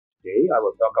Today, I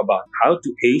will talk about how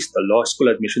to ace the law school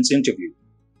admissions interview.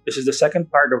 This is the second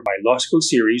part of my law school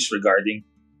series regarding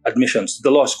admissions to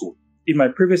the law school. In my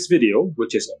previous video,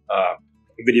 which is a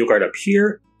video card up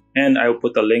here, and I will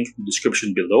put a link in the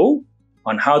description below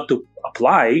on how to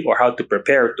apply or how to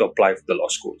prepare to apply for the law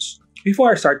schools.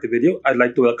 Before I start the video, I'd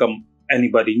like to welcome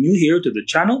anybody new here to the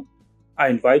channel. I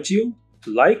invite you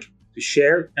to like, to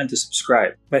share, and to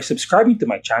subscribe. By subscribing to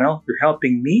my channel, you're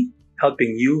helping me,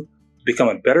 helping you to become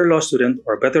a better law student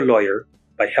or a better lawyer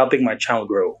by helping my channel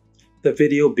grow. The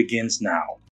video begins now.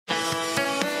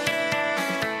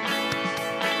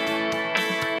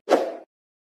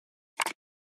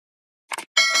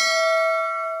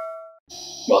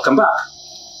 Welcome back.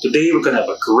 Today we're going to have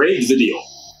a great video.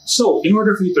 So, in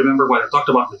order for you to remember what I talked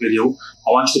about in the video,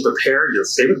 I want you to prepare your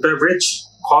favorite beverage,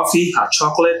 coffee, hot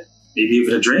chocolate, maybe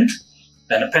even a drink,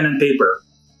 and a pen and paper.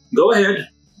 Go ahead.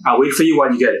 I'll wait for you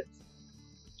while you get it.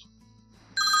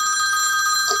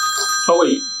 Oh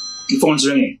wait, the phone's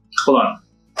ringing. Hold on.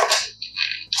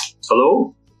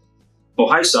 Hello? Oh,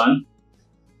 hi son.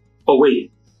 Oh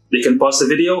wait, they can pause the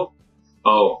video?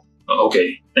 Oh,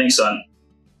 okay. Thanks son.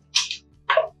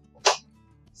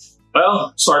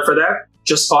 Well, sorry for that.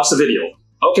 Just pause the video.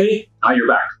 Okay, now you're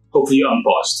back. Hopefully you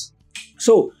unpaused.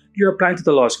 So, you're applying to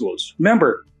the law schools.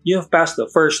 Remember, you have passed the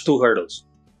first two hurdles.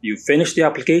 You've finished the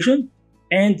application,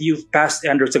 and you've passed the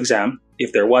entrance exam,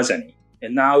 if there was any.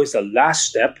 And now is the last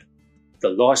step, the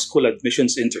law school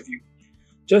admissions interview.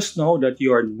 Just know that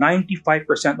you are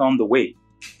 95% on the way.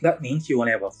 That means you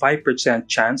only have a 5%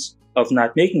 chance of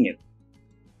not making it.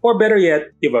 Or better yet,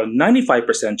 you have a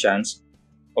 95% chance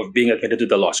of being admitted to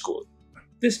the law school.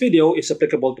 This video is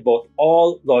applicable to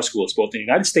all law schools, both in the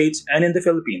United States and in the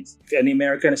Philippines. If any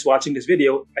American is watching this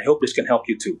video, I hope this can help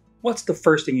you too. What's the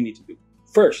first thing you need to do?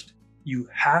 First, you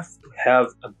have to have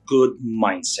a good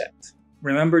mindset.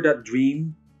 Remember that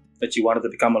dream that you wanted to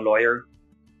become a lawyer?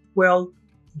 Well,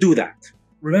 do that.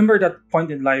 Remember that point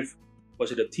in life?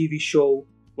 Was it a TV show?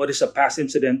 What is a past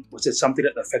incident? Was it something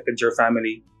that affected your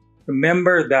family?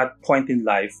 Remember that point in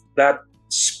life, that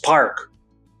spark,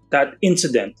 that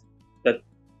incident that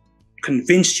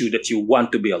convinced you that you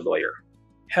want to be a lawyer.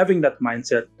 Having that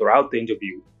mindset throughout the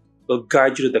interview will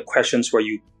guide you to the questions where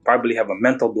you probably have a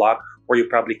mental block or you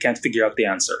probably can't figure out the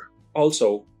answer.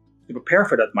 Also, to prepare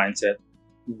for that mindset,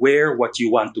 wear what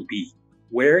you want to be.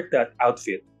 Wear that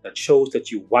outfit that shows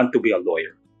that you want to be a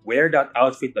lawyer. Wear that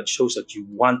outfit that shows that you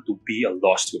want to be a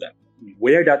law student.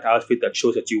 Wear that outfit that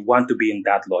shows that you want to be in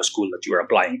that law school that you are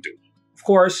applying to. Of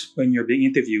course, when you're being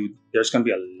interviewed, there's going to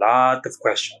be a lot of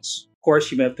questions. Of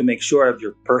course, you have to make sure of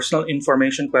your personal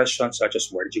information questions, such as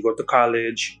where did you go to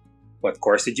college, what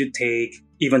course did you take,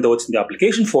 even though it's in the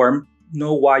application form,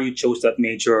 know why you chose that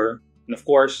major, and of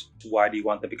course, why do you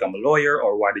want to become a lawyer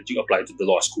or why did you apply to the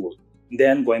law school. And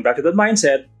then, going back to that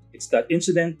mindset, it's that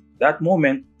incident, that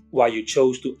moment, why you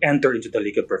chose to enter into the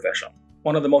legal profession.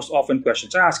 One of the most often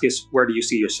questions asked is, where do you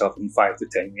see yourself in 5 to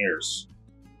 10 years?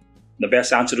 The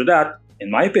best answer to that, in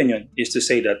my opinion, is to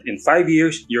say that in 5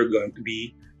 years, you're going to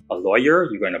be a lawyer,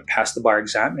 you're going to pass the bar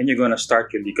exam, and you're going to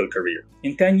start your legal career.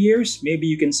 In 10 years, maybe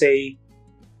you can say,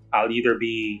 I'll either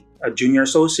be a junior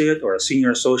associate or a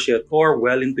senior associate or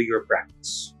well into your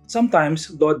practice.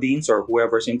 Sometimes, law deans or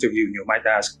whoever's interviewing you might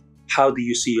ask, how do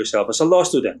you see yourself as a law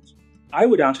student? I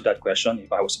would answer that question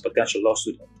if I was a potential law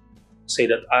student. Say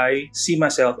that I see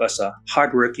myself as a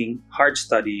hardworking,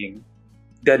 hard-studying,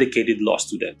 dedicated law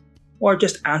student. Or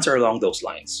just answer along those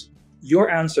lines. Your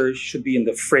answer should be in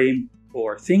the frame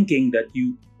or thinking that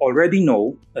you already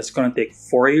know that's going to take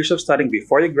 4 years of studying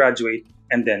before you graduate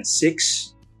and then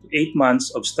 6 to 8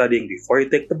 months of studying before you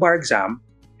take the bar exam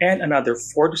and another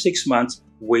 4 to 6 months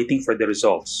waiting for the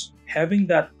results. Having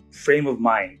that frame of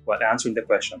mind while answering the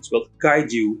questions will guide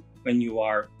you when you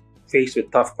are faced with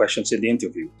tough questions in the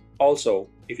interview. Also,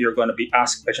 if you're going to be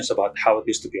asked questions about how it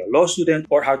is to be a law student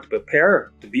or how to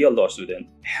prepare to be a law student,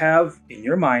 have in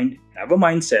your mind, have a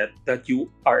mindset that you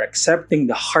are accepting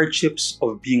the hardships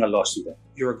of being a law student.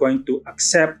 You're going to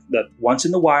accept that once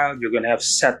in a while, you're going to have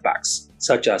setbacks,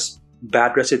 such as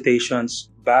bad recitations,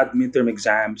 bad midterm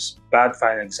exams, bad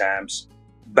final exams,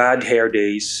 bad hair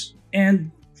days,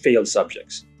 and failed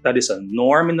subjects. That is a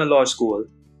norm in the law school,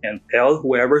 and tell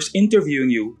whoever's interviewing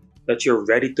you that you're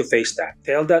ready to face that.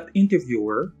 Tell that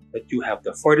interviewer that you have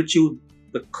the fortitude,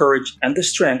 the courage, and the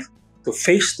strength to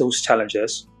face those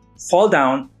challenges, fall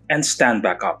down, and stand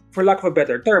back up. For lack of a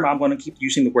better term, I'm going to keep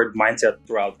using the word mindset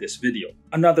throughout this video.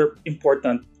 Another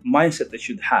important mindset that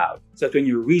you should have is that when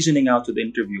you're reasoning out to the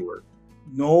interviewer,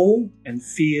 know and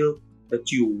feel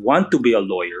that you want to be a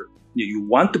lawyer, you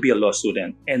want to be a law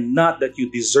student, and not that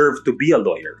you deserve to be a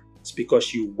lawyer. It's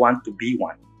because you want to be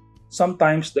one.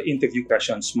 Sometimes the interview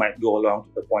questions might go along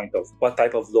to the point of what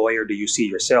type of lawyer do you see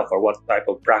yourself or what type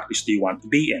of practice do you want to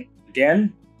be in.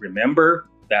 Again, remember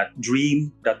that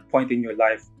dream, that point in your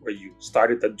life where you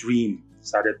started the dream,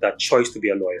 started that choice to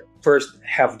be a lawyer. First,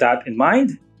 have that in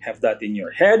mind, have that in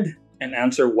your head, and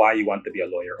answer why you want to be a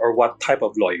lawyer or what type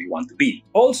of lawyer you want to be.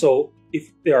 Also, if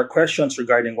there are questions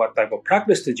regarding what type of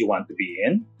practice did you want to be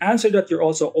in, answer that you're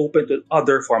also open to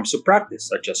other forms of practice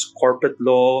such as corporate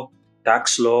law,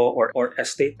 tax law, or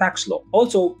estate tax law.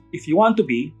 Also, if you want to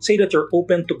be, say that you're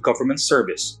open to government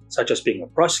service, such as being a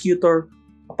prosecutor,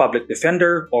 a public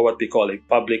defender, or what we call a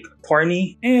public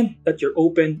attorney, and that you're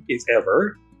open, if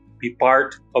ever, be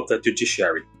part of the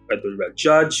judiciary, whether you're a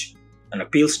judge, an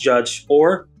appeals judge,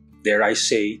 or, dare I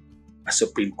say, a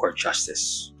Supreme Court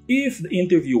justice. If the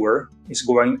interviewer is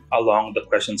going along the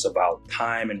questions about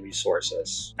time and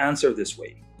resources, answer this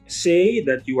way. Say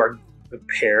that you are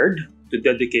prepared to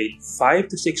dedicate 5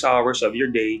 to 6 hours of your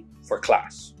day for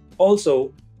class.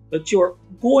 Also, that you're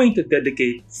going to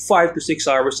dedicate 5 to 6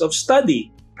 hours of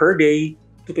study per day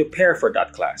to prepare for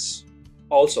that class.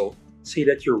 Also, say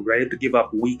that you're ready to give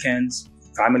up weekends,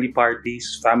 family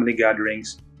parties, family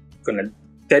gatherings. You're going to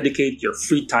dedicate your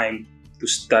free time to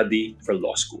study for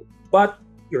law school. But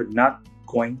you're not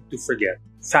going to forget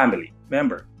family.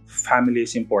 Remember, family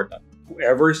is important.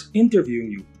 Whoever's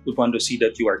interviewing you would want to see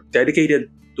that you are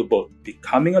dedicated to both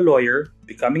becoming a lawyer,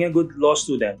 becoming a good law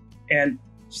student, and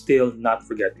still not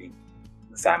forgetting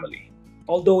the family.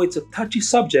 Although it's a touchy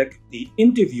subject, the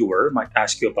interviewer might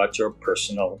ask you about your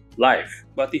personal life.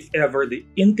 But if ever the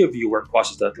interviewer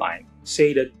crosses that line,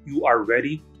 say that you are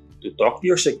ready to talk to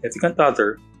your significant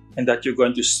other and that you're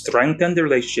going to strengthen the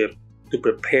relationship to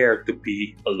prepare to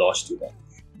be a law student.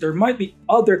 There might be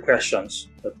other questions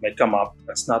that may come up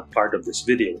that's not part of this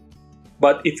video.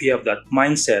 But if you have that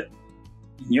mindset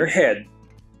in your head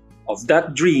of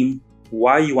that dream,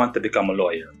 why you want to become a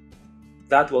lawyer,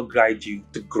 that will guide you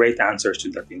to great answers to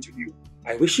that interview.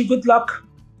 I wish you good luck,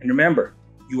 and remember,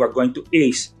 you are going to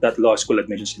ace that law school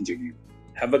admissions interview.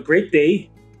 Have a great day,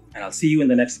 and I'll see you in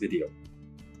the next video.